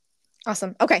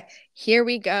Awesome. Okay, here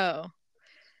we go.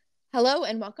 Hello,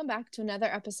 and welcome back to another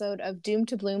episode of Doom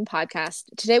to Bloom podcast.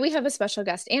 Today we have a special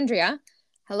guest, Andrea.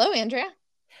 Hello, Andrea.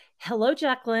 Hello,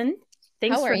 Jacqueline.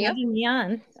 Thanks How are for you? having me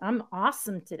on. I'm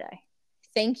awesome today.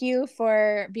 Thank you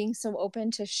for being so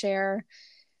open to share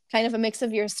kind of a mix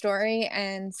of your story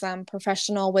and some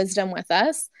professional wisdom with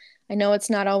us. I know it's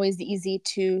not always easy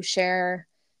to share,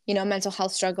 mental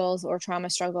health struggles or trauma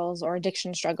struggles or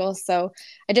addiction struggles. So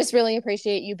I just really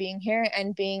appreciate you being here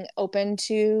and being open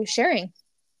to sharing.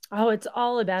 Oh, it's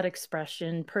all about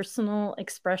expression, personal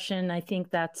expression. I think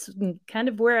that's kind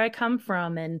of where I come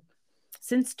from. And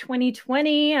since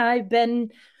 2020, I've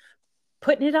been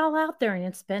putting it all out there, and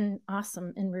it's been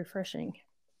awesome and refreshing.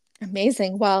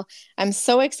 Amazing. Well, I'm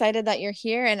so excited that you're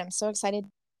here and I'm so excited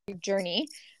for your journey.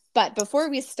 But before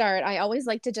we start, I always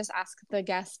like to just ask the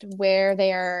guest where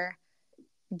they are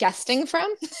guesting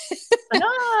from.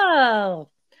 Oh,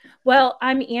 well,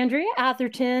 I'm Andrea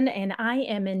Atherton, and I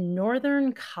am in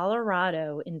Northern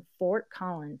Colorado in Fort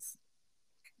Collins.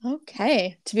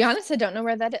 Okay. To be honest, I don't know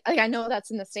where that is. Like, I know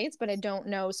that's in the States, but I don't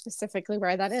know specifically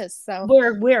where that is. So,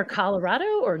 Where,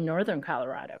 Colorado or Northern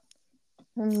Colorado?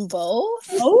 both.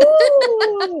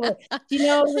 Oh, do you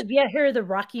know, have you heard of the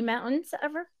Rocky Mountains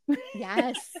ever?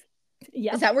 Yes. Is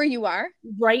Yep, that where you are?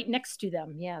 right next to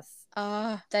them. Yes.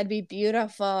 That'd be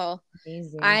beautiful. I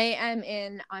Amazing. am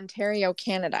in Ontario,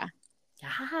 Canada. So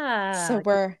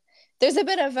Yeah, there's a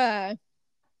bit of a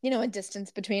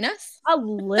distance between us. a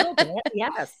little bit.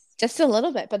 Yes. Just a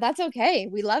little bit, but that's okay.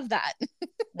 We love that.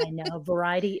 I know.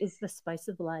 Variety is the spice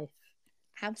of life.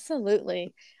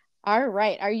 Absolutely. All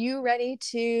right. Are you ready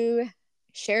to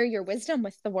share your wisdom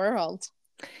with the world?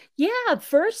 Yeah,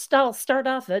 first I'll start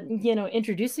off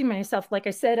introducing myself. Like I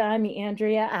said, I'm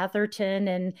Andrea Atherton.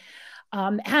 And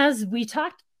as we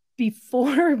talked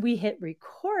before we hit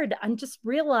record, I'm just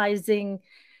realizing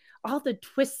all the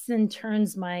twists and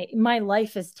turns my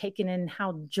life has taken and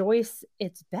how joyous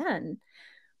it's been.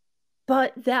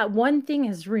 But that one thing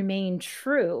has remained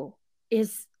true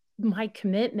is my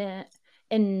commitment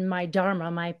and my dharma,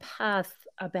 my path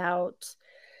about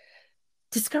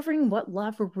discovering what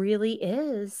love really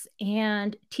is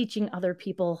and teaching other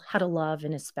people how to love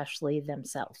and especially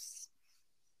themselves.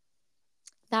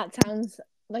 That sounds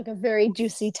like a very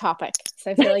juicy topic.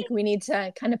 So I feel like we need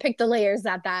to kind of pick the layers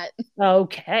at that.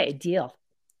 Okay, deal.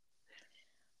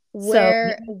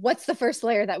 So, What's the first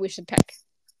layer that we should pick?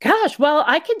 gosh, well,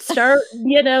 I could start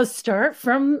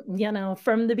from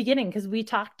the beginning because we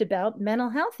talked about mental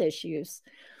health issues.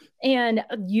 And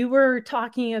you were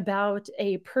talking about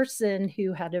a person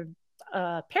who had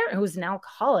a parent who was an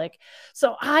alcoholic.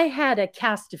 So I had a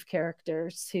cast of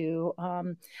characters who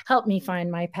helped me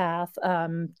find my path.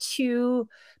 Two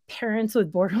parents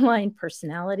with borderline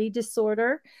personality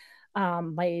disorder.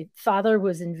 My father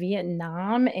was in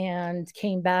Vietnam and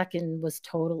came back and was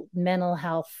total mental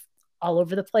health all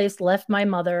over the place, left my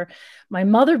mother. My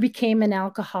mother became an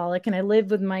alcoholic, and I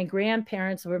lived with my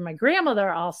grandparents, where my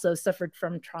grandmother also suffered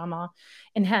from trauma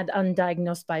and had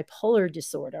undiagnosed bipolar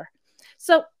disorder.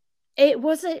 So it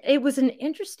was an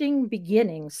interesting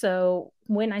beginning. So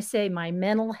when I say my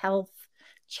mental health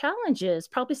challenges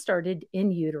probably started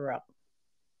in utero.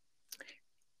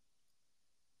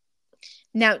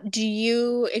 Now,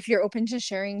 if you're open to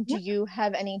sharing, do Yeah. you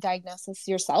have any diagnosis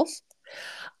yourself?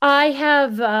 I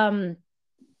have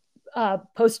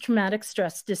post traumatic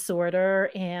stress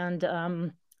disorder and,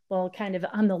 well, kind of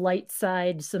on the light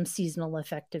side, some seasonal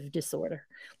affective disorder.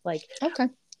 Like, Okay.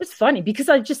 it's funny because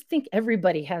I just think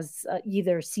everybody has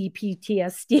either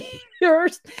CPTSD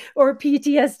or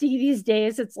PTSD these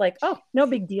days. It's like, oh, no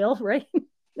big deal, right?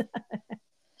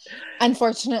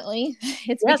 Unfortunately,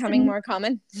 it's Yes, becoming and more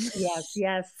common. yes,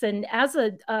 yes. And as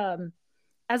a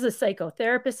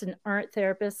psychotherapist, an art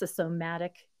therapist, a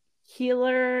somatic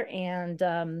healer, and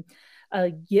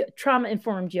a trauma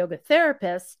informed yoga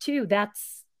therapist too.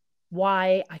 That's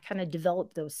why I kind of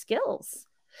developed those skills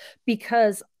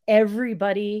because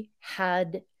everybody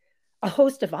had a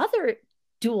host of other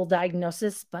dual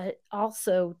diagnosis, but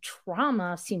also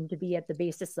trauma seemed to be at the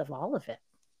basis of all of it.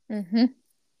 Hmm.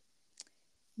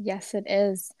 Yes, it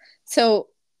is. So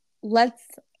let's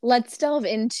let's delve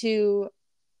into,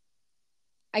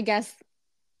 I guess,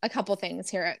 a couple things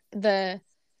here. The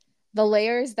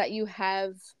layers that you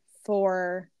have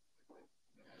for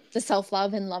the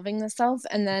self-love and loving the self,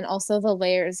 and then also the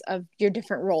layers of your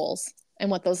different roles and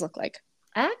what those look like.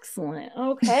 Excellent.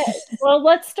 Okay. Well,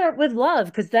 let's start with love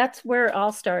because that's where it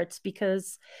all starts.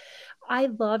 Because I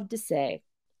love to say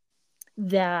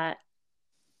that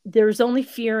there's only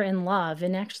fear in love,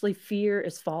 and actually, fear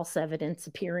is false evidence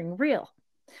appearing real.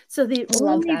 So the I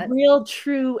love only that. real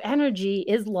true energy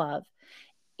is love.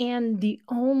 And the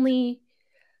only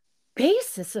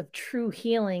basis of true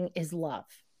healing is love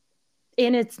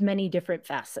in its many different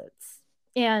facets.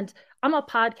 And I'm a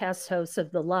podcast host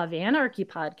of the Love Anarchy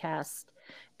podcast.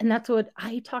 And that's what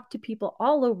I talk to people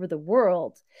all over the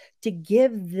world to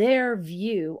give their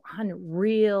view on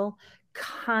real,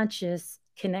 conscious,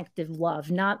 connective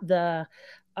love, not the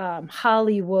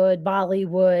Hollywood,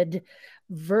 Bollywood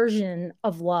version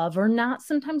of love, or not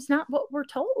sometimes not what we're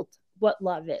told what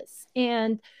love is.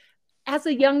 And as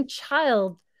a young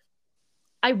child,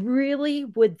 I really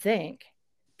would think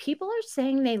people are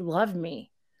saying they love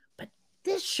me, but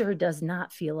this sure does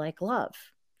not feel like love.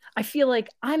 I feel like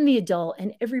I'm the adult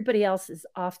and everybody else is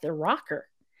off their rocker.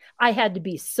 I had to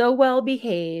be so well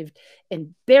behaved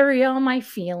and bury all my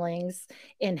feelings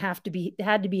and had to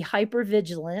be hyper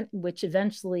vigilant, which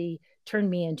eventually turned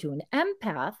me into an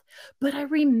empath. But I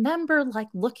remember like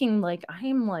looking like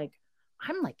I'm like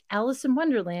Alice in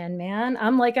Wonderland, man.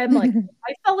 I'm like I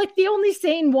felt like the only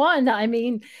sane one. I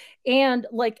mean, and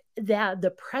like that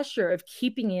the pressure of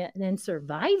keeping it and then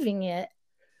surviving it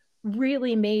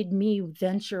really made me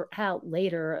venture out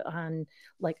later on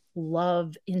like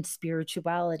love in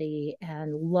spirituality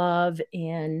and love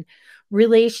in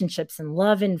relationships and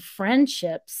love in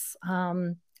friendships,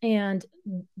 and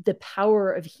the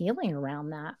power of healing around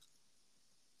that.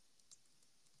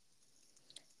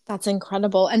 That's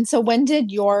incredible. And so when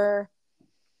did your,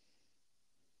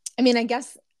 I mean, I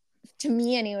guess to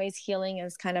me, anyways, healing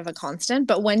is kind of a constant,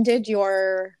 but when did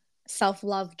your self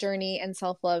love journey and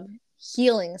self love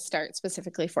healing start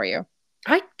specifically for you?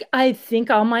 I I think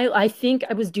all my I think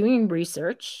I was doing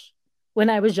research when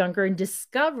I was younger and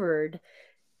discovered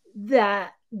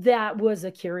that that was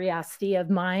a curiosity of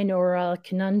mine or a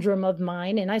conundrum of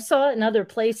mine, and I saw it in other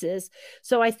places.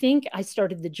 So I think I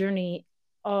started the journey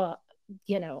uh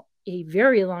a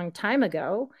very long time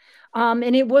ago.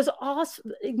 And it was also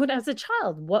when as a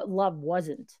child what love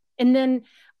wasn't. And then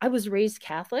I was raised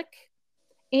Catholic,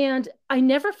 and I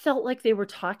never felt like they were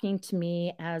talking to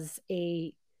me as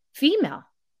a female.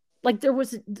 Like there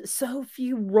was so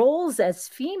few roles as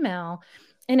female.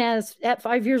 And as at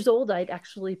 5 years old, I'd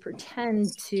actually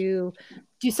pretend to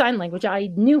do sign language. I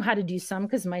knew how to do some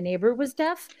because my neighbor was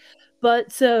deaf.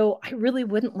 But so I really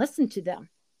wouldn't listen to them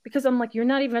because I'm like, you're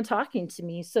not even talking to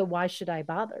me. So why should I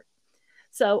bother?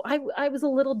 So I was a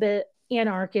little bit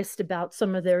anarchist about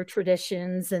some of their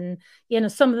traditions and,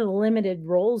 some of the limited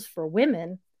roles for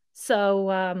women. So,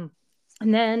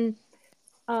 and then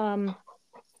um,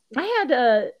 I had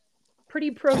a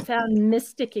pretty profound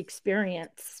mystic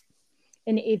experience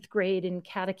in eighth grade in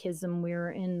catechism. We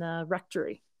were in the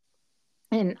rectory,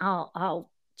 and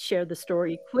I'll share the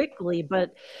story quickly,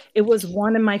 but it was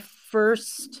one of my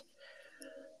first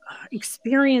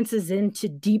experiences into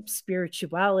deep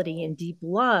spirituality and deep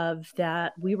love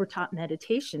that we were taught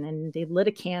meditation, and they lit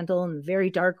a candle in a very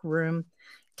dark room,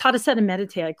 taught us how to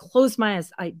meditate. I closed my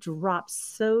eyes. I dropped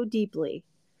so deeply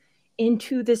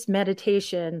into this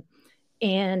meditation.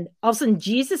 And all of a sudden,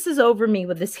 Jesus is over me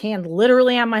with his hand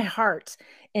literally on my heart.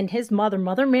 And his mother,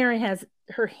 Mother Mary, has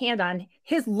her hand on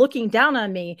his, looking down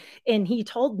on me. And he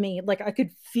told me, like, I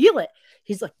could feel it.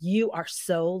 He's like, you are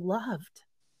so loved.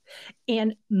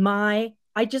 And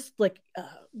I just like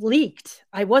leaked.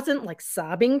 I wasn't like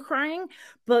sobbing, crying,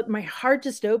 but my heart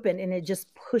just opened and it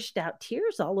just pushed out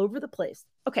tears all over the place.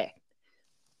 Okay.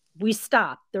 We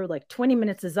stopped. They're like, 20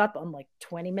 minutes is up. I'm like,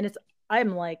 20 minutes.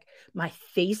 I'm like, my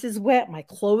face is wet. My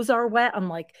clothes are wet. I'm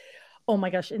like, oh my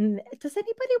gosh. And does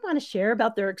anybody want to share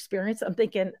about their experience? I'm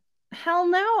thinking, hell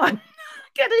no, I'm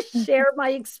not going to share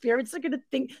my experience. They're going to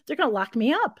think they're going to lock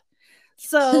me up.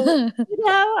 So,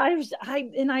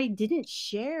 I didn't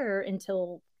share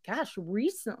until, gosh,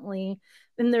 recently.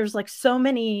 And there's like so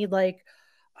many like,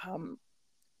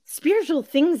 spiritual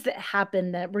things that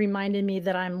happen that reminded me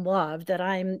that I'm loved, that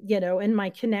I'm, in my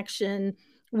connection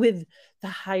with the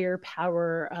higher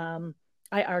power.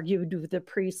 I argued with the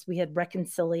priest. We had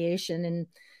reconciliation,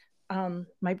 and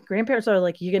my grandparents are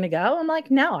like, "You gonna go?" I'm like,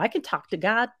 "No, I can talk to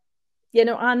God,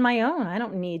 on my own. I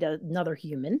don't need another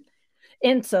human."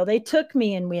 And so they took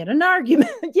me, and we had an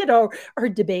argument, or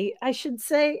debate, I should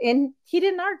say. And he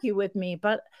didn't argue with me,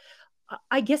 but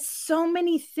I guess so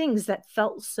many things that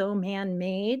felt so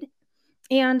man-made.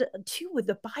 And too, with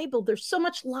the Bible, there's so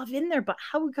much love in there, but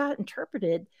how it got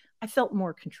interpreted, I felt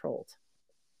more controlled.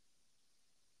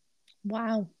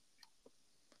 Wow.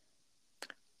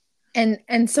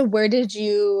 And so where did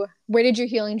your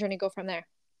healing journey go from there?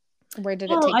 Where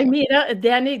did it Well, take I you? mean,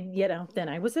 then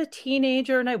I was a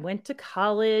teenager and I went to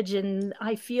college, and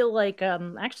I feel like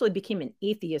actually became an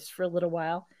atheist for a little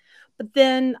while. But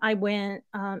then I went,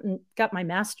 got my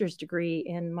master's degree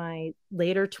in my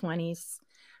later 20s,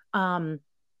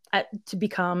 to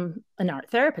become an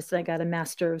art therapist. I got a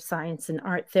Master of Science in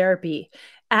Art Therapy.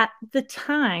 At the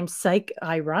time,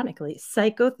 ironically,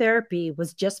 psychotherapy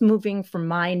was just moving from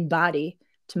mind body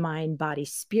to mind body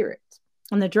spirit.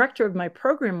 And the director of my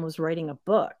program was writing a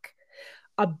book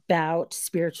about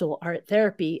spiritual art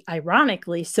therapy,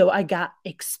 ironically. So I got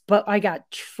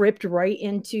tripped right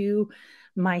into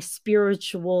my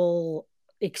spiritual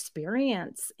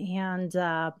experience. And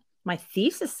my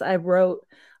thesis, I wrote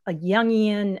a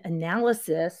Jungian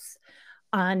analysis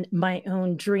on my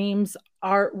own dreams,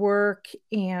 artwork,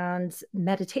 and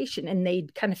meditation, and they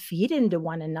kind of feed into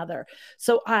one another.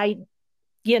 So I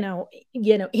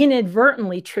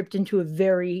inadvertently tripped into a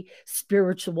very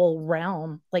spiritual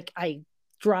realm. Like I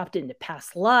dropped into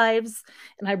past lives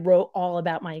and I wrote all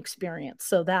about my experience.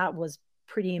 So that was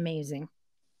pretty amazing.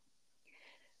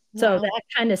 Wow. So that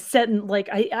kind of set in, like,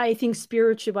 I think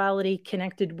spirituality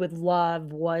connected with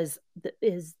love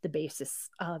is the basis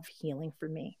of healing for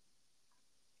me.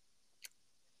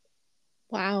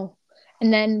 Wow.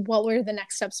 And then what were the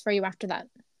next steps for you after that?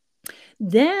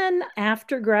 Then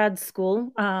after grad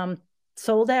school,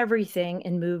 sold everything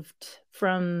and moved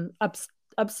from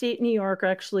upstate New York, or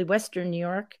actually Western New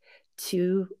York,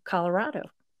 to Colorado.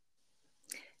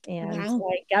 And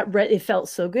wow. It felt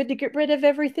so good to get rid of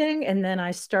everything. And then I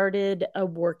started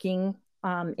working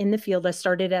in the field. I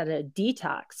started at a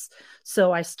detox.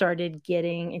 So I started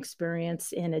getting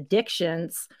experience in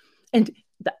addictions. And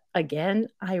again,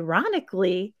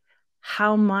 ironically,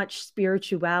 how much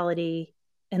spirituality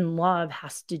and love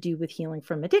has to do with healing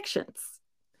from addictions.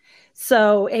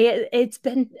 So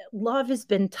love has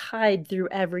been tied through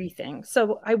everything.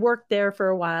 So I worked there for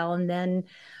a while and then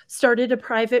started a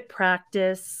private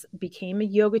practice, became a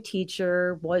yoga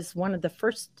teacher, was one of the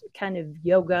first kind of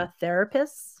yoga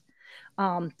therapists.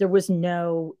 There was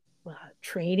no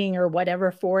training or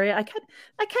whatever for it. I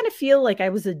kind of feel like I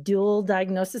was a dual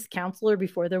diagnosis counselor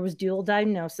before there was dual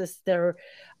diagnosis.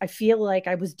 I feel like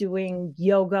I was doing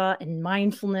yoga and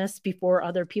mindfulness before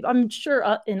other people. I'm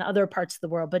sure in other parts of the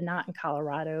world, but not in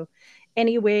Colorado.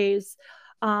 Anyways,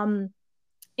 and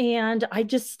I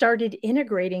just started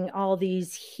integrating all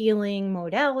these healing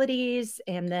modalities,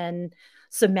 and then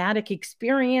somatic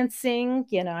experiencing,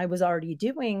 I was already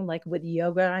doing, like with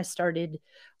yoga. I started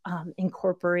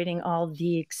incorporating all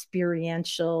the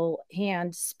experiential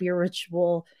and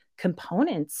spiritual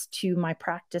components to my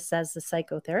practice as a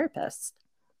psychotherapist.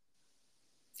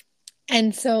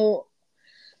 And so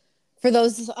for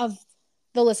those of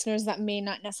the listeners that may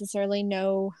not necessarily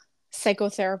know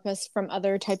psychotherapists from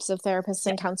other types of therapists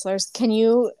and counselors, can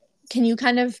you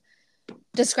kind of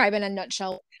describe in a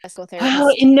nutshell what a psychotherapist Oh,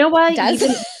 you know what? does?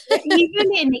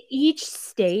 Even in each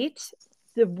state,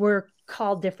 we're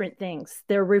called different things.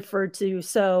 They're referred to.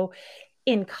 So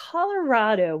in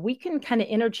Colorado, we can kind of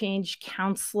interchange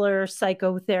counselor,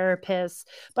 psychotherapist,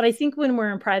 but I think when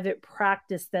we're in private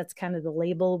practice, that's kind of the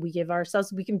label we give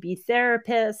ourselves. We can be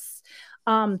therapists.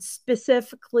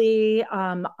 Specifically,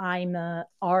 I'm an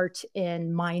art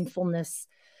and mindfulness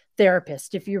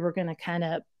therapist. If you were going to kind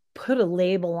of put a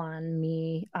label on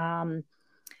me,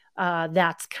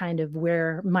 that's kind of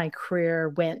where my career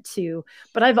went to.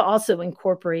 But I've also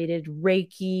incorporated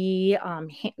Reiki,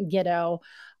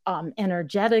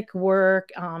 energetic work,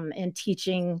 and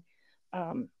teaching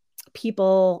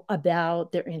people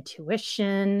about their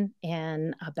intuition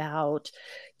and about,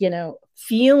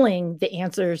 feeling the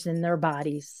answers in their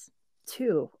bodies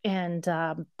too. And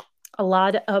a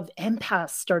lot of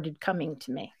empaths started coming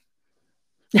to me,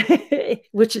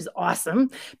 which is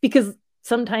awesome because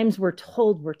sometimes we're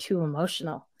told we're too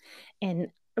emotional.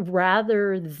 And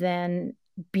rather than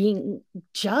being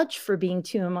judged for being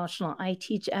too emotional, I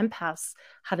teach empaths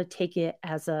how to take it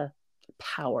as a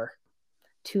power,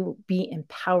 to be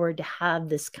empowered to have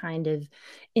this kind of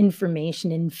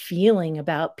information and feeling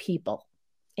about people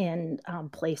and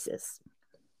places.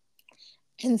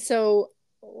 And so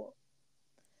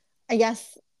I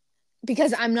guess,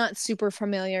 because I'm not super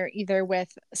familiar either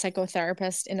with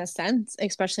psychotherapist in a sense,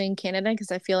 especially in Canada,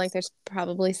 because I feel like there's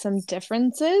probably some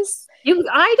differences.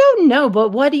 I don't know, but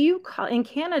what do you call in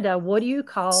Canada? What do you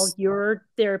call your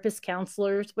therapist,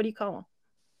 counselors? What do you call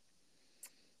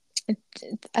them?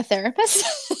 A therapist.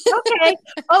 Okay.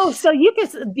 Oh, so you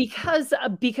can,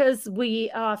 because we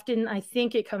often, I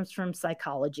think it comes from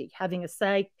psychology, having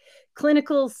a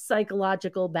clinical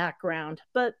psychological background,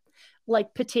 but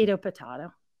like potato,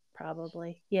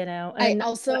 probably, And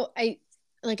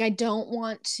I don't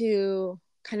want to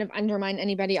kind of undermine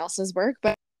anybody else's work,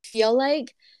 but I feel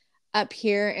like up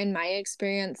here in my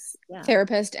experience, Yeah.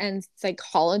 therapist and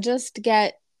psychologist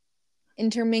get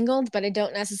intermingled, but I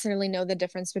don't necessarily know the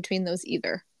difference between those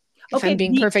either, if I'm Okay.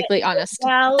 being perfectly honest.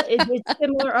 Well, it's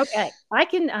similar. Okay.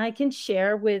 I can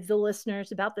share with the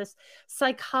listeners about this.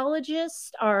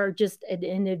 Psychologists are just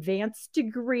an advanced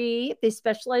degree. They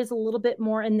specialize a little bit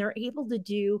more and they're able to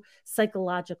do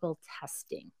psychological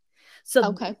testing. So,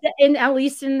 Okay. in at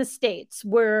least in the States,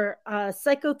 where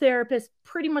psychotherapists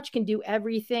pretty much can do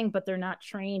everything, but they're not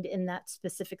trained in that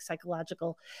specific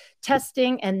psychological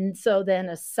testing. And so then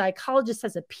a psychologist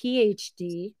has a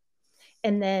PhD,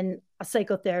 and then a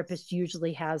psychotherapist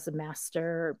usually has a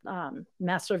master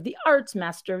of the arts,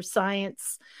 master of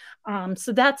science.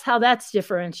 So that's how that's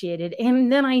differentiated.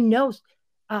 And then I know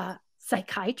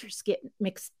psychiatrists get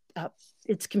mixed up.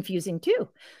 It's confusing too,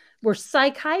 where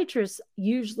psychiatrists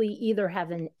usually either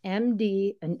have an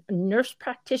MD, a nurse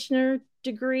practitioner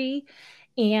degree,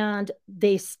 and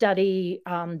they study,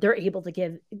 they're able to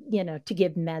give, to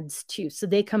give meds too. So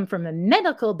they come from a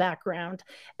medical background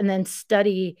and then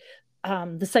study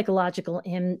the psychological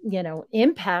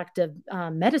impact of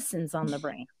medicines on the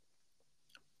brain.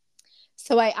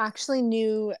 So I actually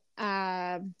knew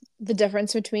the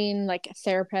difference between like a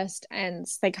therapist and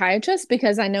psychiatrist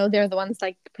because I know they're the ones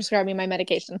like prescribing my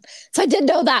medication. So I did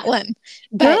know that one.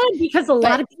 Good, because a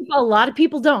lot of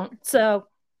people don't. So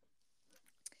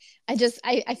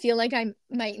I feel like I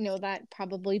might know that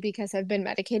probably because I've been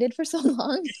medicated for so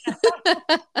long.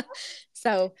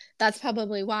 So that's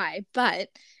probably why. But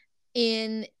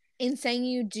in saying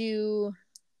you do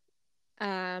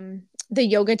the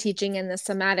yoga teaching and the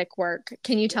somatic work,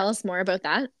 can you tell us more about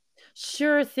that?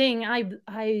 Sure thing. I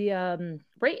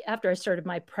right after I started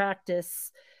my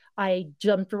practice, I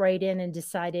jumped right in and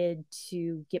decided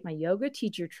to get my yoga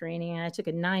teacher training. I took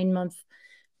a 9-month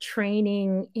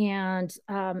training and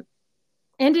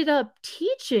ended up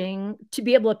teaching to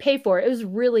be able to pay for it. It was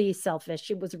really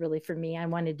selfish. It was really for me. I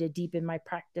wanted to deepen my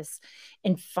practice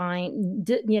and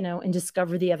and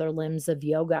discover the other limbs of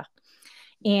yoga.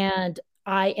 And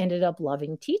I ended up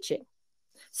loving teaching.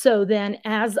 So then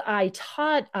as I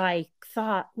taught, I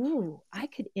thought, ooh, I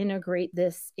could integrate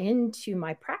this into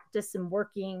my practice and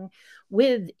working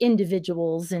with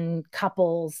individuals and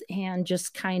couples, and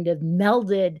just kind of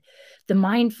melded the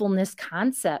mindfulness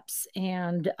concepts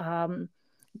and,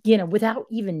 without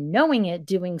even knowing it,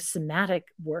 doing somatic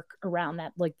work around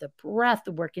that, like the breath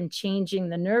work and changing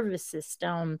the nervous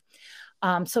system.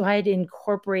 So I had to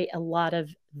incorporate a lot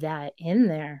of that in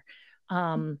there.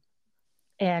 And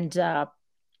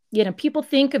people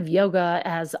think of yoga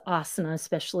as asana,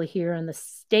 especially here in the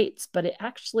States, but it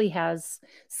actually has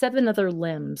 7 other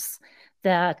limbs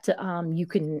that you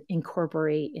can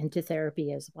incorporate into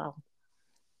therapy as well.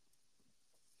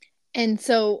 And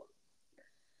so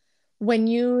when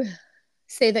you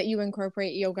say that you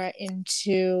incorporate yoga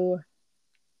into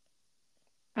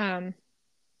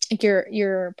like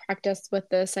your practice with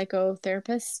the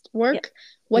psychotherapist work, Yep.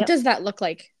 what does that look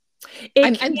like?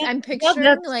 I'm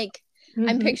picturing like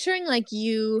I'm picturing like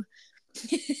you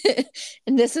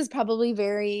and this is probably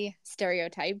very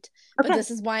stereotyped, but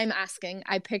this is why I'm asking.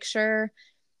 I picture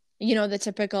the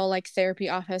typical like therapy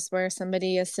office where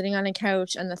somebody is sitting on a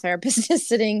couch and the therapist is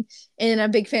sitting in a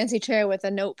big fancy chair with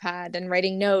a notepad and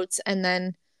writing notes, and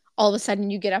then all of a sudden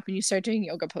you get up and you start doing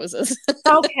yoga poses.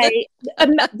 Okay.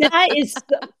 That is,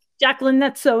 Jacqueline,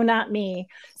 that's so not me.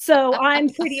 So I'm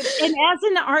pretty, and as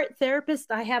an art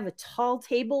therapist, I have a tall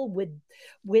table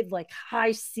with like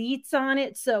high seats on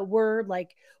it. So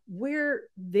we're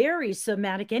very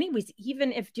somatic anyways,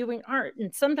 even if doing art.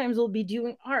 And sometimes we'll be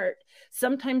doing art.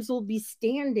 Sometimes we'll be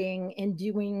standing and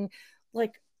doing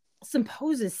like some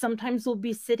poses. Sometimes we'll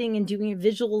be sitting and doing a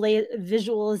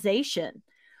visualization.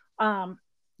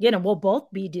 We'll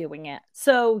both be doing it.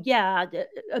 So yeah,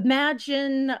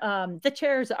 imagine the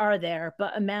chairs are there,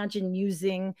 but imagine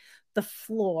using the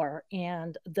floor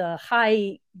and the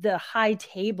high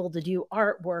table to do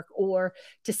artwork or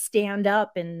to stand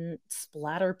up and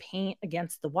splatter paint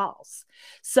against the walls.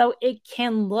 So it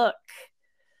can look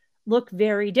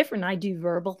very different. I do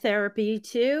verbal therapy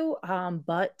too,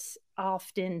 but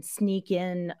often sneak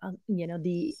in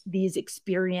these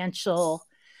experiential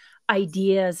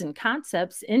ideas and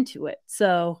concepts into it.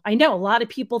 So I know a lot of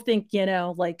people think,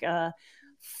 like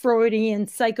Freudian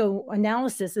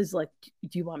psychoanalysis is like,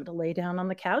 do you want me to lay down on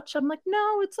the couch? I'm like,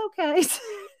 no, it's okay.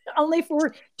 Only if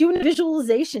we're doing a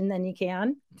visualization, then you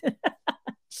can.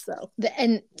 So,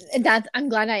 and I'm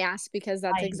glad I asked, because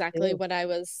that's exactly what I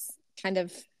was kind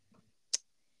of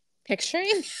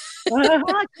picturing.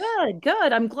 Good,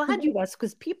 good. I'm glad you asked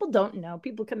because people don't know.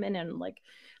 People come in and like,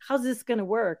 how's this going to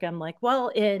work? I'm like, well,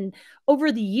 in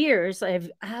over the years, I've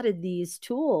added these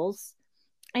tools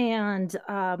and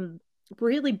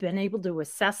really been able to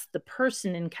assess the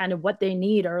person and kind of what they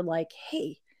need are like,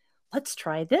 hey, let's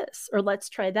try this or let's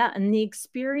try that. And the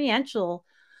experiential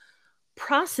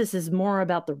process is more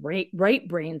about the right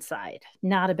brain side,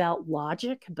 not about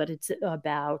logic, but it's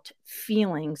about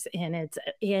feelings. And it's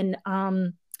in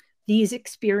these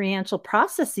experiential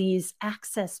processes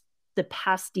access the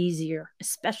past easier,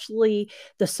 especially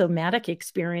the somatic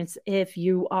experience if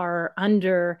you are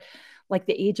under like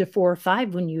the age of 4 or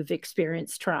 5 when you've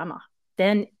experienced trauma.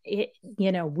 Then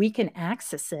we can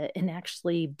access it and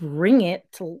actually bring it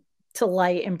to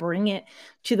light and bring it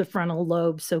to the frontal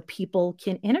lobe so people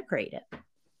can integrate it.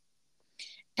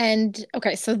 And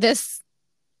okay, so this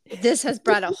has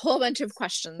brought a whole bunch of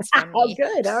questions from me. Oh,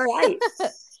 good. All right.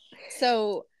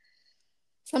 So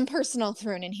some personal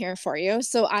thrown in here for you.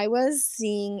 So I was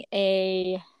seeing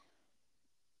a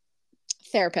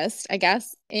therapist, I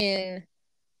guess, in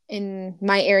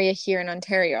my area here in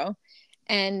Ontario.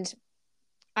 And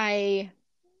I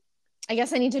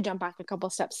guess I need to jump back a couple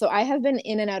steps. So I have been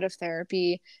in and out of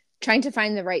therapy, trying to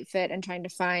find the right fit and trying to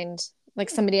find like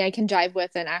somebody I can jive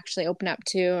with and actually open up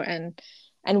to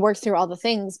and work through all the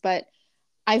things. But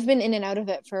I've been in and out of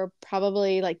it for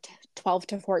probably like 12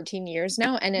 to 14 years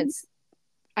now. And it's,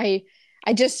 I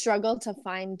just struggle to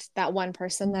find that one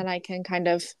person that I can kind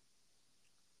of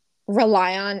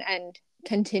rely on and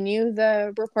continue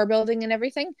the rapport building and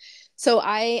everything. So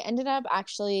I ended up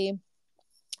actually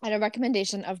at a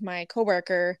recommendation of my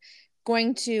coworker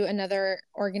going to another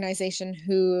organization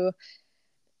who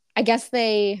I guess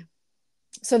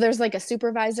so there's like a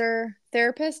supervisor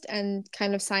therapist and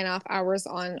kind of sign off hours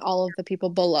on all of the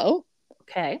people below.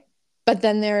 Okay. But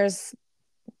then there's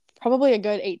probably a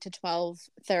good 8 to 12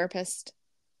 therapists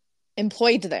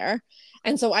employed there.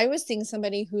 And so I was seeing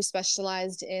somebody who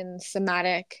specialized in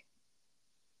somatic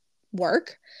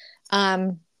work.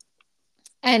 And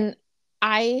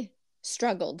I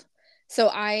struggled. So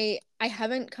I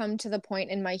haven't come to the point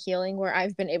in my healing where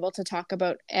I've been able to talk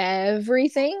about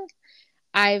everything.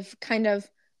 I've kind of,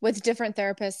 with different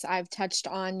therapists, I've touched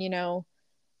on,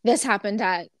 this happened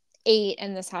at 8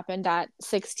 and this happened at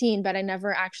 16, but I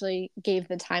never actually gave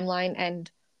the timeline and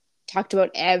talked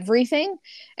about everything.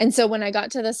 And so when I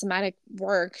got to the somatic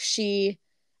work, I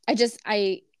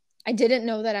didn't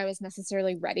know that I was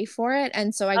necessarily ready for it.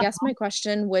 And so I guess my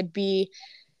question would be,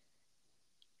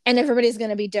 and everybody's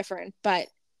going to be different, but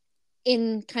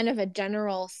in kind of a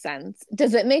general sense,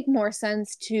 does it make more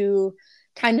sense to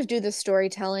kind of do the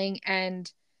storytelling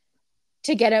and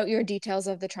to get out your details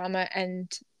of the trauma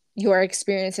and your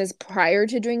experiences prior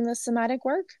to doing the somatic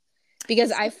work?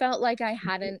 Because I felt like I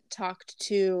hadn't talked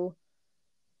to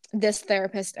this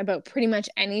therapist about pretty much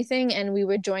anything, and we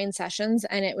would join sessions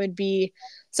and it would be,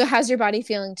 so how's your body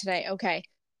feeling today? Okay,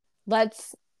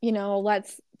 let's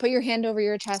put your hand over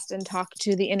your chest and talk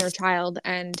to the inner child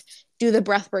and do the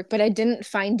breath work. But I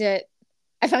found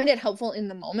it helpful in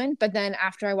the moment, but then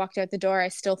after I walked out the door, I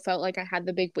still felt like I had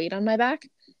the big weight on my back,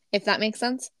 if that makes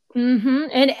sense.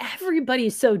 And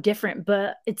everybody's so different,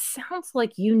 but it sounds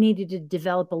like you needed to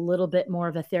develop a little bit more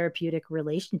of a therapeutic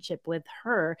relationship with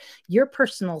her. Your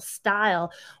personal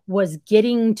style was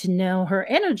getting to know her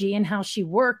energy and how she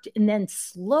worked, and then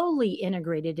slowly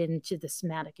integrated into the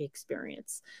somatic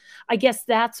experience. I guess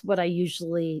that's what I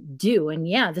usually do. And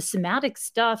yeah, the somatic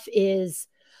stuff is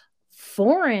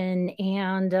foreign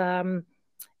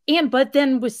but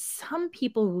then with some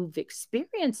people who've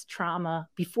experienced trauma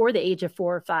before the age of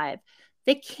 4 or 5,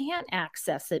 they can't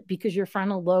access it because your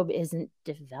frontal lobe isn't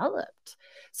developed.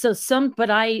 But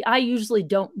I usually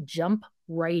don't jump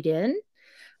right in.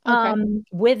 Okay.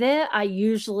 With it. I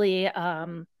usually,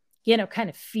 kind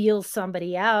of feel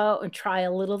somebody out and try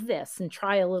a little of this and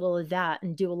try a little of that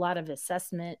and do a lot of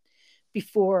assessment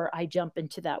before I jump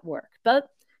into that work. But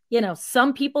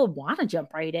some people want to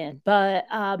jump right in, but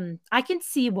I can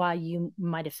see why you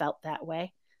might have felt that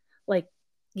way. Like,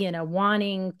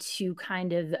 wanting to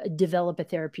kind of develop a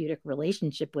therapeutic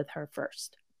relationship with her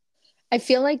first. I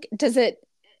feel like, does it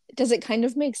kind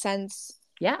of make sense?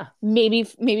 Yeah. Maybe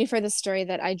for the story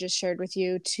that I just shared with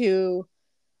you, to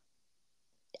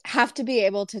have to be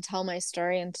able to tell my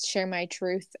story and share my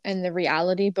truth and the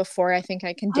reality before I think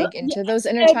I can dig into those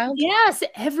inner child. Yes,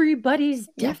 everybody's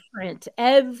Yeah. different.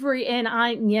 And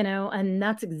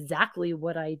that's exactly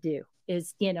what I do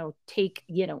is, take,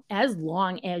 as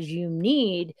long as you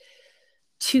need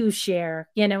to share,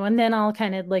 and then I'll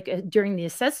kind of like during the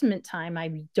assessment time,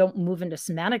 I don't move into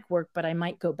somatic work, but I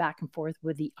might go back and forth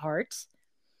with the art.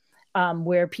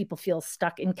 where people feel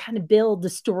stuck, and kind of build the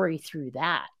story through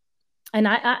that. And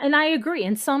I agree.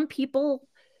 And some people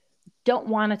don't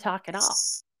want to talk at all.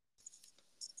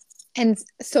 And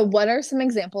so what are some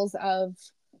examples of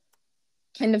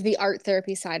kind of the art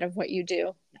therapy side of what you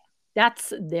do?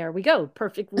 There we go.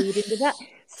 Perfect lead into that.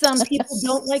 Some people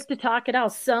don't like to talk at all.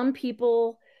 Some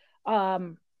people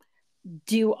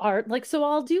do art. Like, so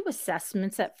I'll do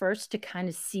assessments at first to kind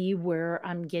of see where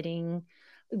I'm getting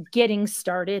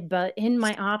started. But in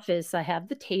my office, I have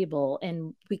the table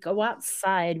and we go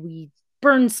outside, we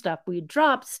burn stuff, we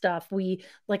drop stuff. I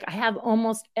have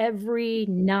almost every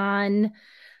non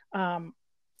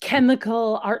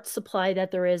chemical art supply that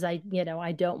there is. I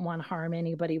don't want to harm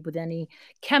anybody with any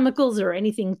chemicals or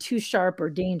anything too sharp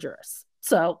or dangerous.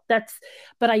 So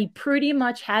but I pretty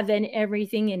much have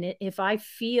everything. And if I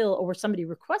feel or somebody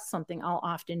requests something, I'll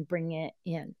often bring it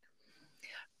in.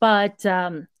 But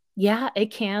yeah, it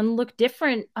can look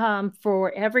different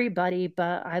for everybody.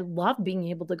 But I love being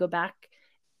able to go back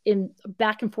and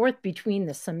forth between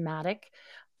the somatic,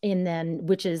 and then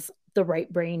which is the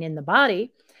right brain in the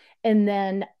body, and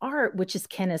then art, which is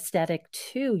kinesthetic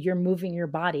too. You're moving your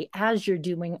body as you're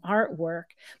doing artwork,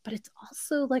 but it's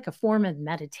also like a form of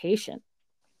meditation.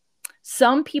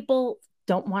 Some people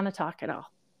don't want to talk at all.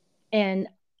 And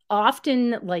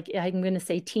often, like I'm going to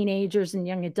say, teenagers and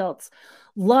young adults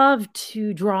love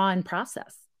to draw and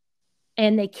process,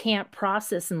 and they can't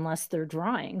process unless they're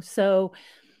drawing. So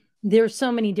there's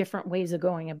so many different ways of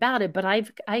going about it, but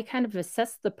I kind of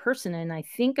assess the person, and I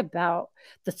think about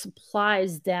the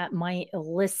supplies that might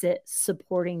elicit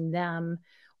supporting them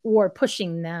or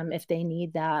pushing them if they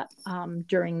need that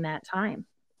during that time.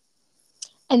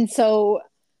 And so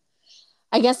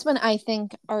I guess when I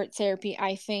think art therapy,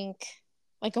 I think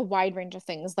like a wide range of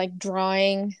things, like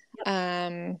drawing.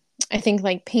 I think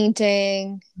like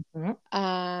painting.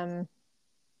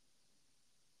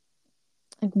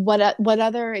 Like what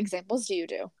other examples do you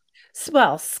do?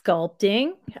 Well,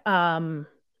 sculpting. What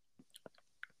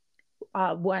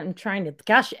I'm trying to,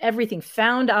 gosh, everything.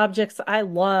 Found objects. I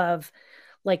love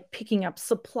like picking up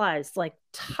supplies like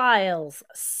tiles,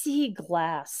 sea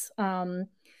glass,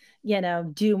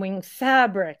 doing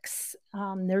fabrics.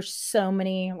 There's so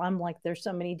many, there's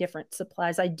so many different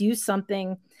supplies. I do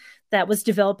something that was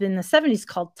developed in the 70s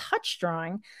called touch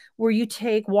drawing, where you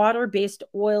take water-based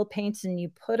oil paints and you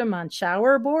put them on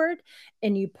shower board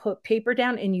and you put paper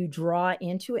down and you draw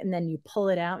into it, and then you pull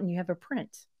it out and you have a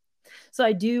print. So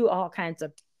I do all kinds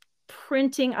of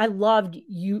printing. I loved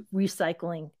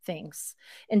recycling things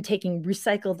and taking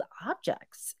recycled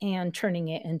objects and turning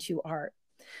it into art.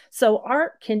 So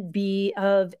art can be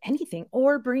of anything,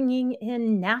 or bringing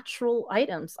in natural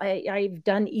items. I've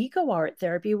done eco art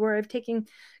therapy where I've taken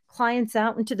clients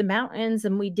out into the mountains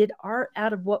and we did art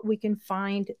out of what we can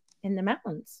find in the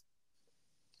mountains.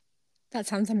 That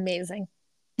sounds amazing.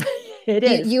 It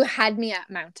is. You had me at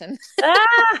mountain.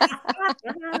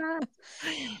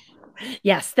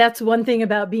 Yes, that's one thing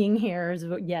about being here is,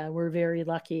 yeah, we're very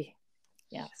lucky.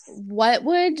 Yes. What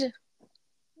would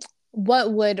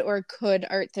or could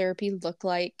art therapy look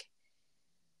like,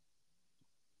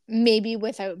 maybe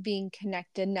without being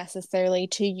connected necessarily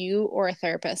to you or a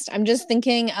therapist? I'm just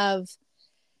thinking of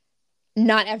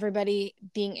not everybody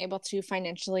being able to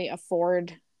financially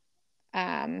afford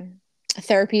a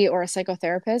therapy or a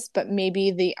psychotherapist, but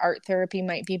maybe the art therapy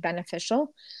might be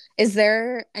beneficial. Is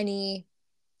there any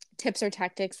tips or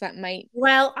tactics that might?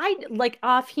 Well, I like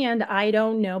offhand, I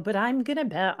don't know, but I'm gonna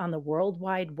bet on the World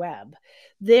Wide Web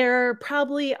there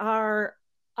probably are.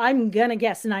 I'm gonna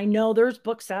guess, and I know there's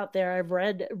books out there. I've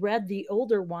read the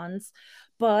older ones,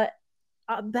 but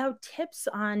about tips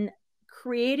on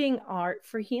creating art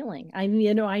for healing. I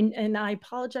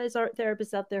apologize, art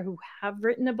therapists out there who have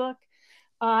written a book.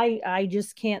 I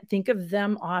just can't think of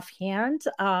them offhand.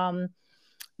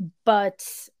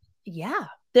 But yeah,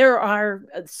 there are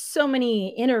so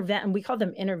many we call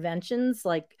them interventions,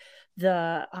 like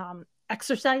the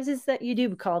exercises that you do.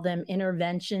 We call them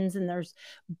interventions, and there's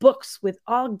books with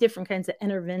all different kinds of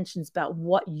interventions about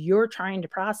what you're trying to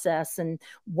process and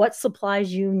what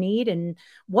supplies you need and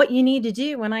what you need to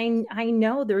do. And I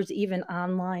know there's even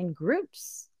online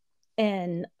groups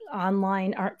and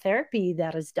online art therapy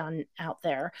that is done out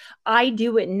there. I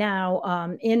do it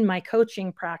now in my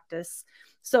coaching practice.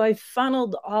 So I've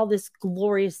funneled all this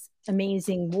glorious,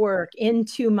 amazing work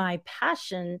into my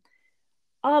passion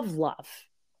of love,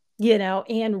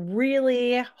 and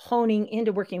really honing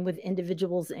into working with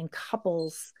individuals and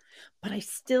couples. But I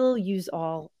still use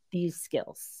all these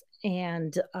skills.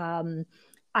 And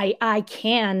I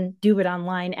can do it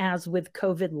online, as with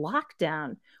COVID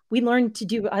lockdown.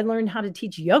 I learned how to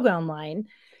teach yoga online.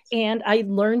 And I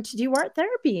learned to do art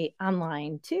therapy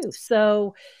online too.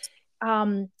 So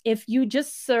if you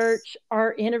just search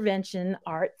art intervention,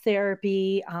 art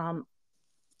therapy,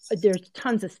 there's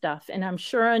tons of stuff. And I'm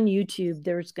sure on YouTube,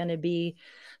 there's going to be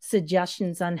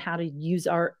suggestions on how to use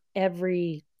art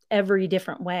every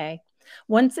different way.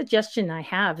 One suggestion I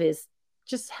have is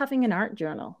just having an art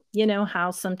journal. You know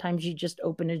how sometimes you just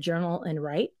open a journal and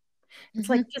write? It's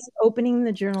like just opening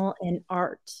the journal and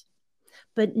art,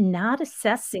 but not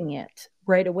assessing it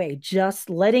right away, just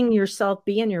letting yourself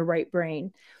be in your right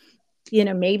brain,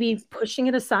 maybe pushing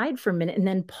it aside for a minute and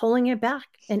then pulling it back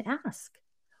and ask,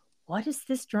 what is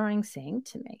this drawing saying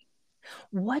to me?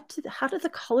 How do the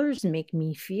colors make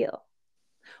me feel?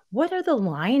 What are the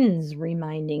lines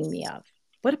reminding me of?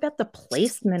 What about the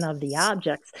placement of the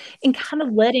objects, and kind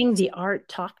of letting the art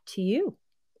talk to you?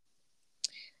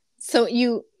 So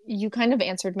you kind of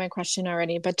answered my question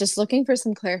already, but just looking for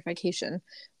some clarification.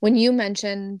 When you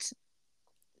mentioned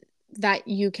that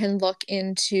you can look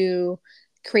into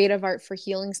creative art for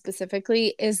healing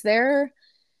specifically, is there,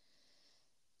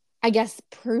 I guess,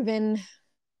 proven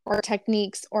art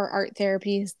techniques or art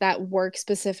therapies that work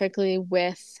specifically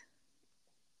with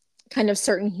kind of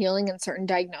certain healing and certain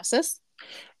diagnosis?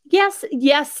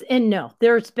 Yes, and no.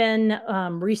 There's been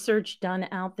research done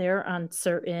out there on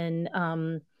certain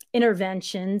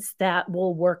interventions that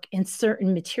will work in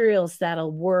certain materials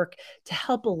that'll work to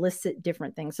help elicit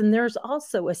different things. And there's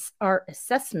also art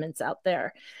assessments out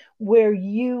there where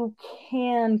you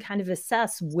can kind of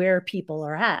assess where people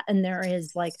are at. And there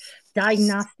is like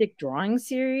diagnostic drawing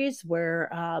series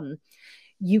where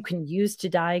you can use to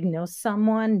diagnose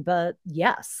someone. But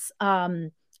yes,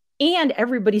 and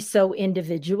everybody's so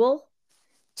individual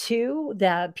too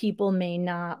that people may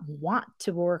not want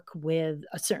to work with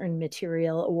a certain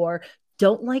material or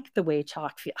don't like the way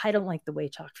chalk feels. I don't like the way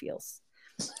chalk feels.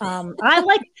 I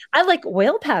like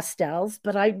oil pastels,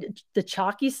 but the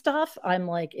chalky stuff, I'm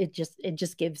like, it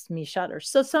just gives me shudders.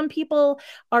 So some people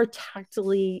are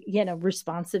tactily,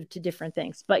 responsive to different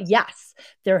things. But yes,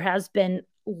 there has been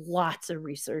lots of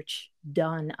research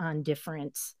done on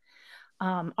different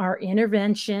our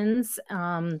interventions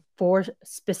for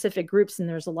specific groups. And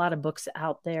there's a lot of books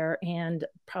out there and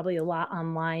probably a lot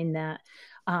online that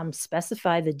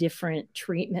specify the different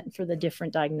treatment for the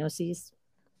different diagnoses.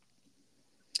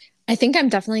 I think I'm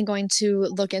definitely going to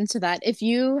look into that. If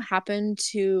you happen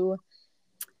to,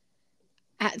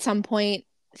 at some point,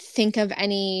 think of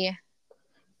any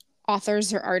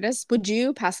authors or artists, would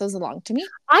you pass those along to me?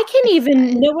 I can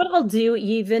even know what I'll do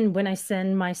even when I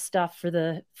send my stuff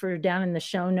for down in the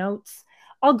show notes.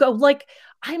 I'll go like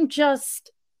I'm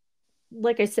just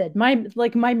like I said, my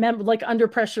member like under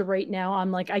pressure right now.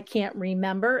 I'm like I can't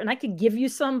remember, and I could give you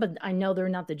some, but I know they're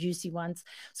not the juicy ones.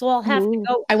 So I'll have to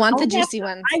go. I want the juicy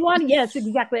ones. Yes,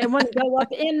 exactly. I want to go up,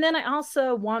 and then I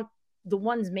also want the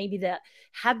ones maybe that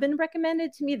have been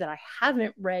recommended to me that I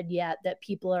haven't read yet that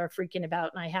people are freaking about,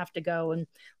 and I have to go and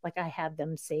like I have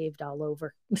them saved all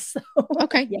over. So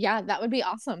okay, yeah, that would be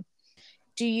awesome.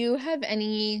 Do you have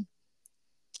any,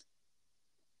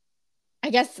 I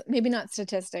guess maybe not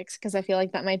statistics, because I feel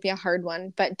like that might be a hard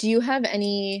one, but do you have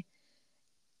any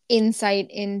insight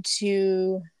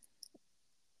into,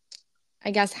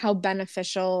 I guess, how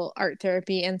beneficial art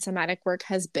therapy and somatic work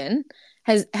has been?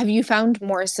 Have you found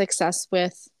more success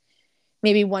with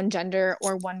maybe one gender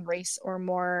or one race or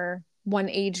more one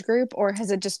age group, or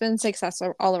has it just been success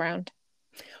all around?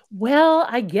 well,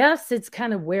 I guess it's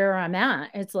kind of where I'm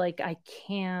at. It's like I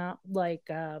can't like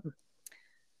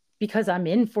because I'm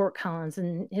in Fort Collins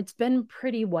and it's been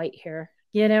pretty white here.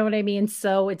 You know what I mean?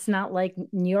 So it's not like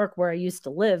New York where I used to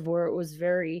live, where it was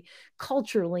very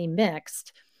culturally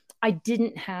mixed. I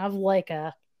didn't have like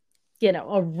a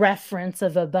reference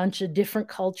of a bunch of different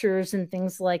cultures and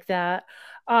things like that.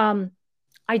 Um,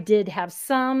 I did have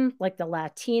some like the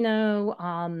Latino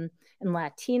and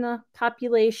Latina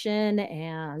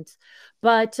population,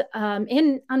 but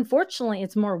unfortunately,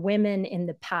 it's more women in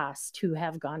the past who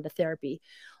have gone to therapy.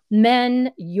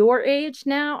 Men your age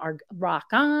now are rock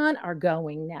on, are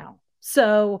going now.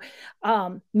 So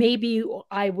maybe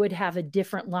I would have a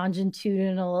different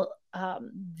longitudinal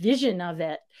vision of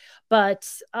it. But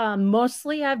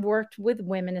mostly I've worked with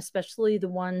women, especially the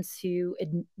ones who,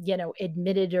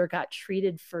 admitted or got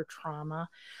treated for trauma.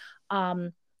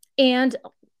 Um, and,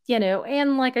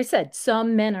 and like I said,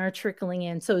 some men are trickling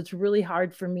in. So it's really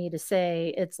hard for me to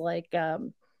say. It's like,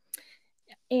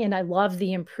 and I love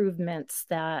the improvements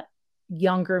that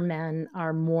younger men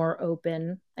are more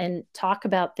open and talk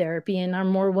about therapy and are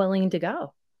more willing to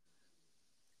go.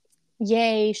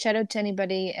 Yay, shout out to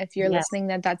anybody if you're Yes.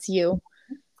 listening that's you.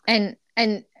 And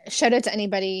shout out to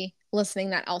anybody listening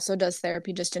that also does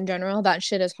therapy just in general, that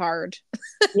shit is hard.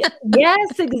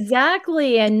 Yes,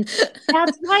 exactly. And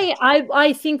that's why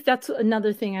I think that's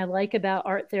another thing I like about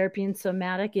art therapy and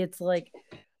somatic. It's like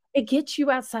it gets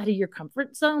you outside of your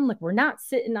comfort zone. Like we're not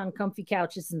sitting on comfy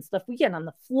couches and stuff. We get on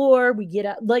the floor, we get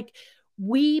out, like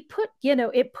we put,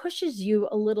 it pushes you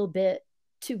a little bit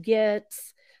to get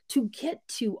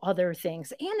to other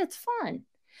things, and it's fun.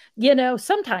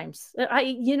 Sometimes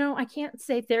I can't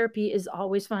say therapy is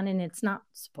always fun, and it's not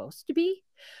supposed to be,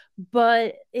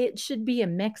 but it should be a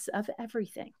mix of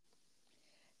everything.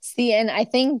 See, and I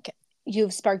think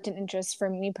you've sparked an interest for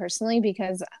me personally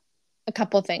because a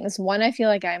couple things. One, I feel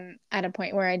like I'm at a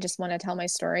point where I just want to tell my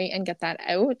story and get that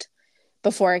out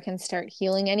before I can start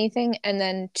healing anything. And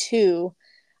then two,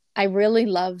 I really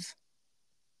love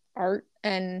art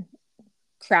and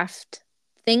craft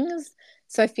things.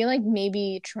 So I feel like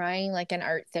maybe trying like an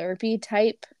art therapy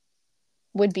type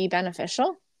would be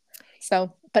beneficial.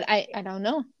 So, but I don't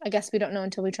know. I guess we don't know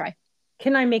until we try.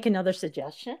 Can I make another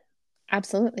suggestion?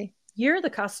 Absolutely. You're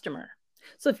the customer.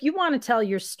 So if you want to tell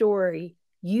your story,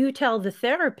 you tell the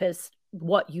therapist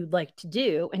what you'd like to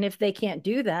do. And if they can't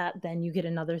do that, then you get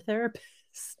another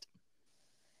therapist.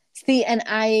 See, and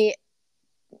I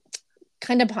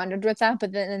kind of pondered with that,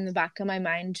 but then in the back of my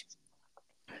mind,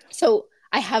 so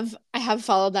I have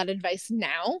followed that advice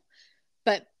now,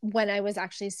 but when I was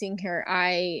actually seeing her,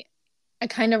 I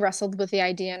kind of wrestled with the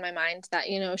idea in my mind that,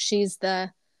 she's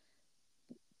the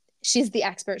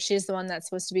expert. She's the one that's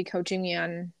supposed to be coaching me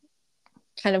on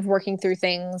kind of working through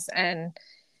things, and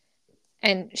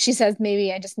she says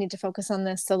maybe I just need to focus on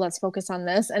this, so let's focus on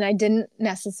this. And I didn't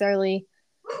necessarily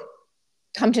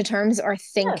come to terms or Yeah.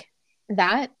 think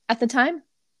that at the time,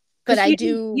 but I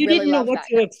do you really didn't know love what that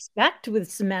to now. expect with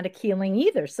somatic healing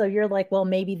either. So you're like, well,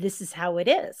 maybe this is how it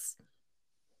is.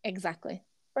 Exactly.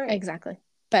 Right. Exactly.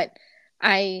 But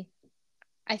I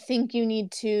I think you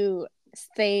need to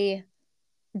say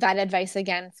that advice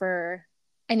again for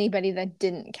anybody that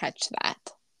didn't catch that.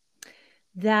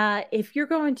 That if you're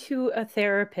going to a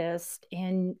therapist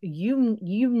and you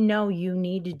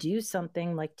need to do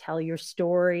something like tell your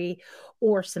story,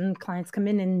 or some clients come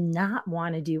in and not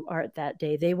want to do art that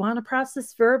day, they want to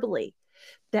process verbally,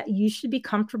 that you should be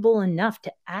comfortable enough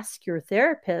to ask your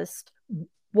therapist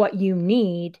what you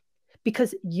need,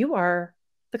 because you are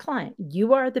the client,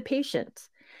 you are the patient.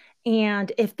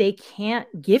 And if they can't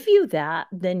give you that,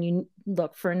 then you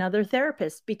look for another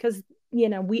therapist, because,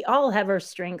 we all have our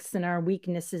strengths and our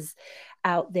weaknesses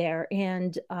out there.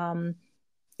 And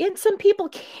some people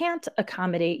can't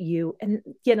accommodate you, and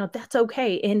that's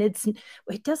okay. And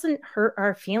it doesn't hurt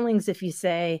our feelings if you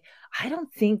say, I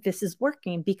don't think this is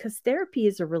working, because therapy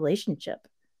is a relationship.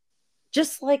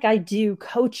 Just like I do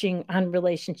coaching on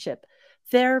relationship,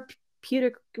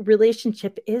 therapeutic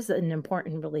relationship is an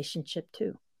important relationship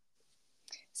too.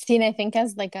 See, and I think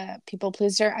as like a people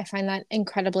pleaser, I find that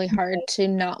incredibly hard to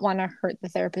not want to hurt the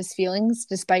therapist's feelings,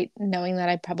 despite knowing that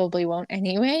I probably won't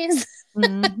anyways.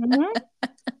 Mm-hmm.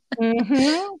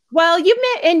 Mm-hmm. Well,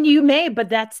 you may, but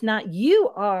that's not you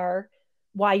are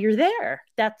why you're there.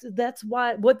 That's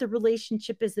why what the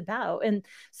relationship is about. And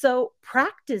so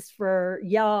practice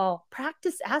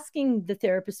asking the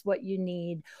therapist what you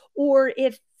need. Or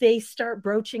if they start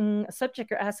broaching a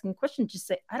subject or asking questions, just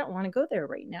say, I don't want to go there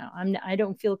right now. I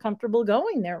don't feel comfortable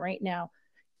going there right now.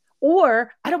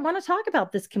 Or I don't want to talk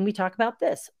about this. Can we talk about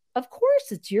this? Of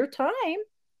course, it's your time.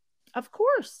 Of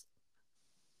course.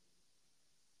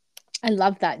 I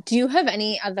love that. Do you have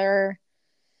any other,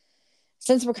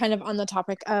 since we're kind of on the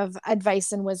topic of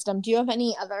advice and wisdom, do you have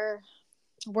any other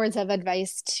words of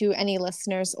advice to any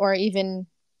listeners, or even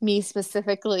me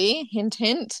specifically, hint,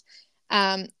 hint,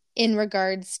 in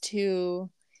regards to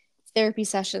therapy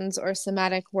sessions or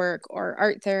somatic work or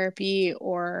art therapy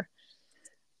or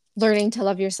learning to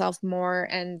love yourself more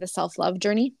and the self-love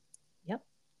journey? Yep.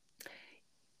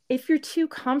 If you're too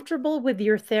comfortable with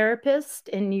your therapist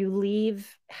and you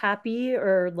leave happy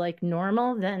or like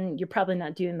normal, then you're probably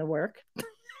not doing the work.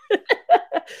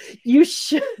 you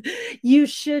should you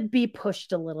should be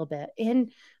pushed a little bit,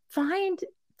 and find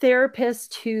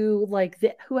therapists who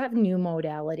have new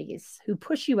modalities, who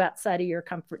push you outside of your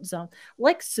comfort zone,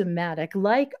 like somatic,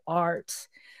 like art.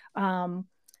 um,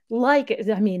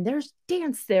 there's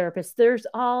dance therapists, there's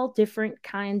all different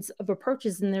kinds of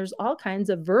approaches, and there's all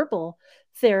kinds of verbal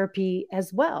therapy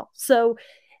as well. So,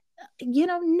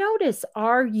 notice,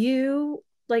 are you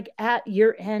like at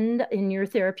your end in your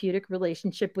therapeutic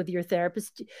relationship with your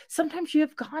therapist? Sometimes you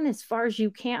have gone as far as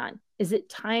you can. Is it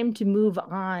time to move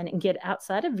on and get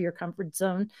outside of your comfort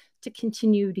zone to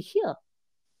continue to heal?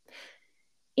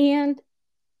 And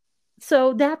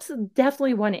So that's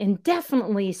definitely one, and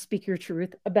definitely speak your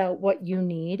truth about what you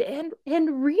need,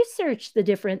 and research the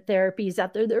different therapies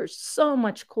out there. There's so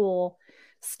much cool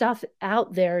stuff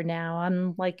out there now.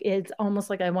 I'm like, it's almost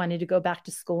like I wanted to go back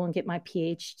to school and get my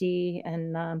PhD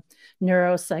in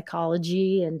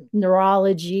neuropsychology and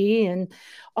neurology and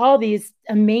all these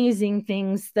amazing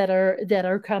things that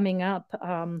are coming up.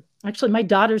 Actually, my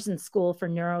daughter's in school for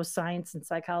neuroscience and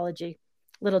psychology.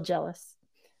 Little jealous.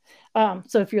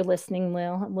 So if you're listening,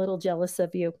 Lil, I'm a little jealous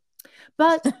of you.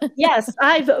 But yes,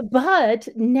 but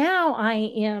now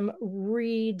I am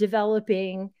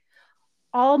redeveloping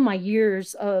all my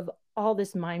years of all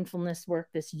this mindfulness work,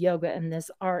 this yoga and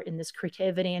this art and this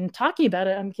creativity, and talking about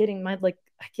it. I'm getting I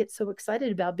get so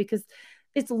excited about, because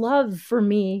it's love for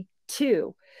me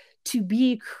too, to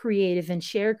be creative and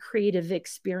share creative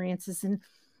experiences,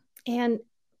 and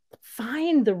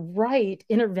find the right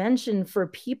intervention for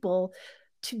people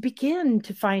to begin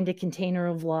to find a container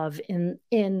of love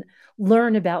and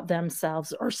learn about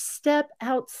themselves, or step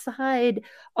outside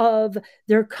of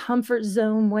their comfort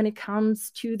zone when it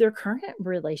comes to their current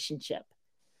relationship.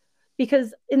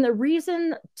 Because in the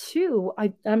reason too,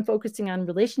 I'm focusing on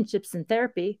relationships and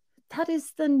therapy, that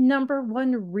is the number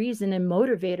one reason and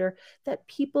motivator that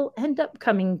people end up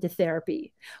coming to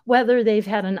therapy, whether they've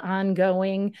had an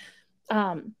ongoing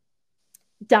um,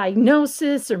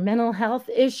 diagnosis or mental health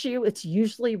issue. It's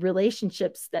usually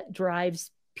relationships that drives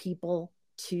people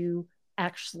to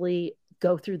actually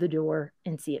go through the door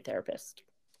and see a therapist.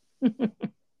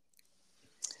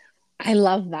 I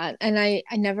love that. And I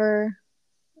never,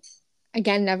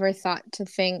 again, never thought to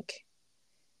think,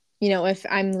 if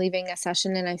I'm leaving a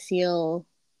session and I feel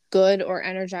good or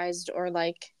energized or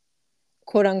like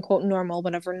quote unquote normal,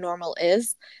 whatever normal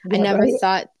is, I Yeah, never right.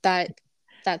 thought that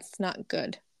that's not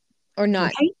good or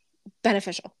not Right.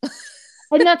 beneficial.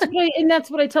 And that's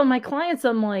what I tell my clients.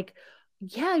 I'm like,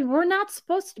 yeah, we're not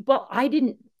supposed to. Well, I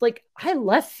didn't like, I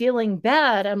left feeling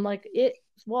bad. I'm like,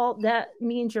 well, that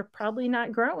means you're probably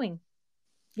not growing.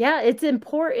 Yeah, it's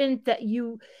important that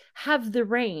you have the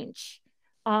range.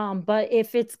 But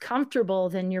if it's comfortable,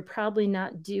 then you're probably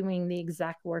not doing the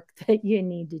exact work that you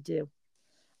need to do.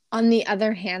 On the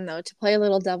other hand, though, to play a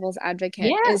little devil's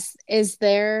advocate, Yeah. is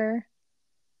there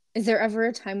ever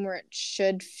a time where it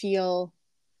should feel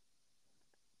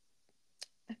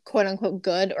quote unquote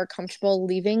good or comfortable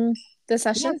leaving the Yes.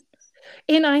 session?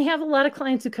 And I have a lot of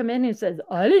clients who come in and says,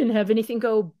 I didn't have anything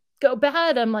go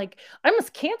bad. I'm like, I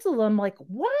must cancel them. I'm like,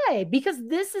 why? Because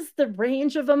this is the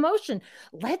range of emotion.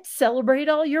 Let's celebrate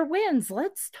all your wins.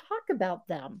 Let's talk about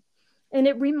them. And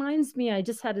it reminds me, I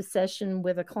just had a session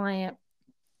with a client,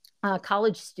 a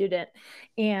college student,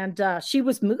 and she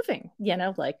was moving,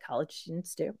 like college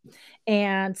students do.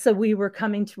 And so we were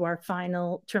coming to our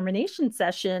final termination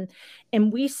session,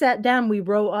 and we sat down, we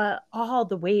wrote all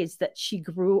the ways that she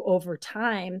grew over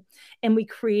time, and we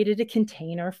created a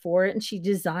container for it, and she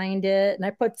designed it, and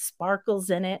I put sparkles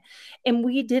in it, and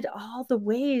we did all the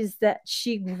ways that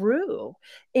she grew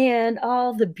and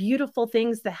all the beautiful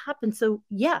things that happened. So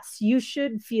yes, you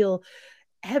should feel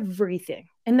everything.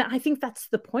 And I think that's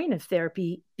the point of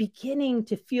therapy, beginning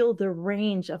to feel the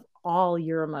range of all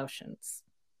your emotions.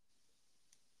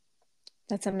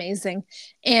 That's amazing.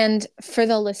 And for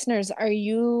the listeners, are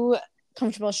you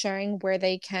comfortable sharing where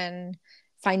they can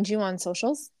find you on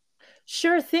socials?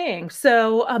 Sure thing.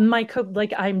 So,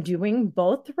 like I'm doing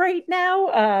both right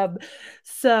now.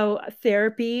 So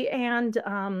therapy and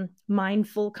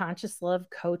mindful conscious love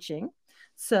coaching.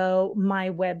 So my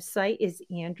website is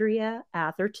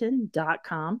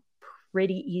AndreaAtherton.com.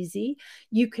 Pretty easy.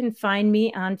 You can find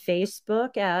me on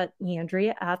Facebook at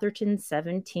Andrea Atherton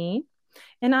 17,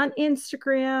 and on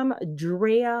Instagram,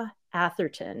 Drea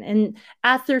Atherton. And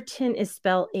Atherton is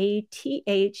spelled Atherton.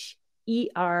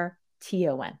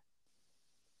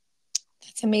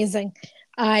 That's amazing.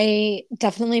 I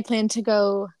definitely plan to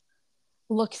go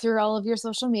look through all of your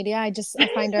social media. I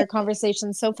find our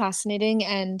conversation so fascinating,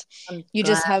 and I'm you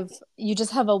glad. just have you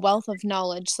just have a wealth of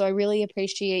knowledge. So I really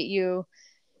appreciate you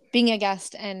being a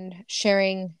guest and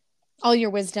sharing all your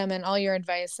wisdom and all your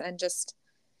advice and just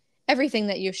everything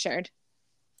that you've shared.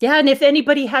 Yeah, and if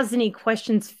anybody has any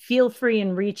questions, feel free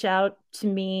and reach out to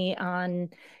me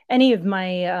on any of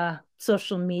my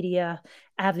social media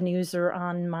avenues or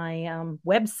on my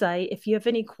website. If you have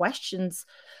any questions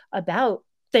about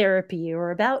therapy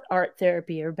or about art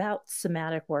therapy or about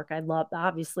somatic work, I love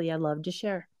to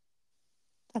share.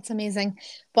 That's amazing.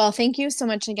 Well, thank you so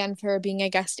much again for being a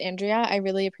guest, Andrea. I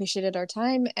really appreciated our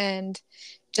time and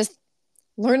just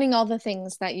learning all the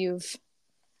things that you've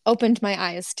opened my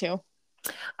eyes to.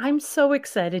 I'm so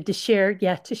excited to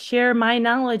share my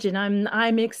knowledge, and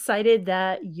I'm excited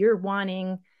that you're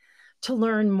wanting to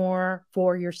learn more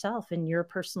for yourself and your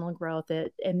personal growth.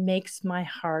 It makes my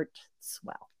heart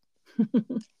swell.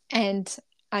 And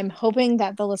I'm hoping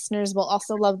that the listeners will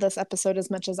also love this episode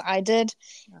as much as I did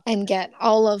and get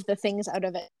all of the things out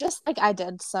of it, just like I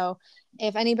did. So,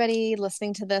 if anybody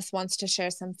listening to this wants to share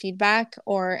some feedback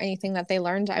or anything that they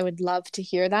learned, I would love to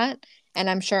hear that. And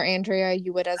I'm sure, Andrea,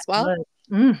 you would as well.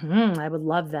 I would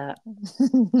love that.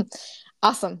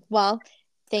 Awesome. Well,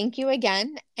 thank you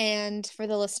again. And for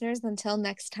the listeners, until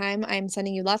next time, I'm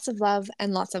sending you lots of love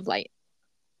and lots of light.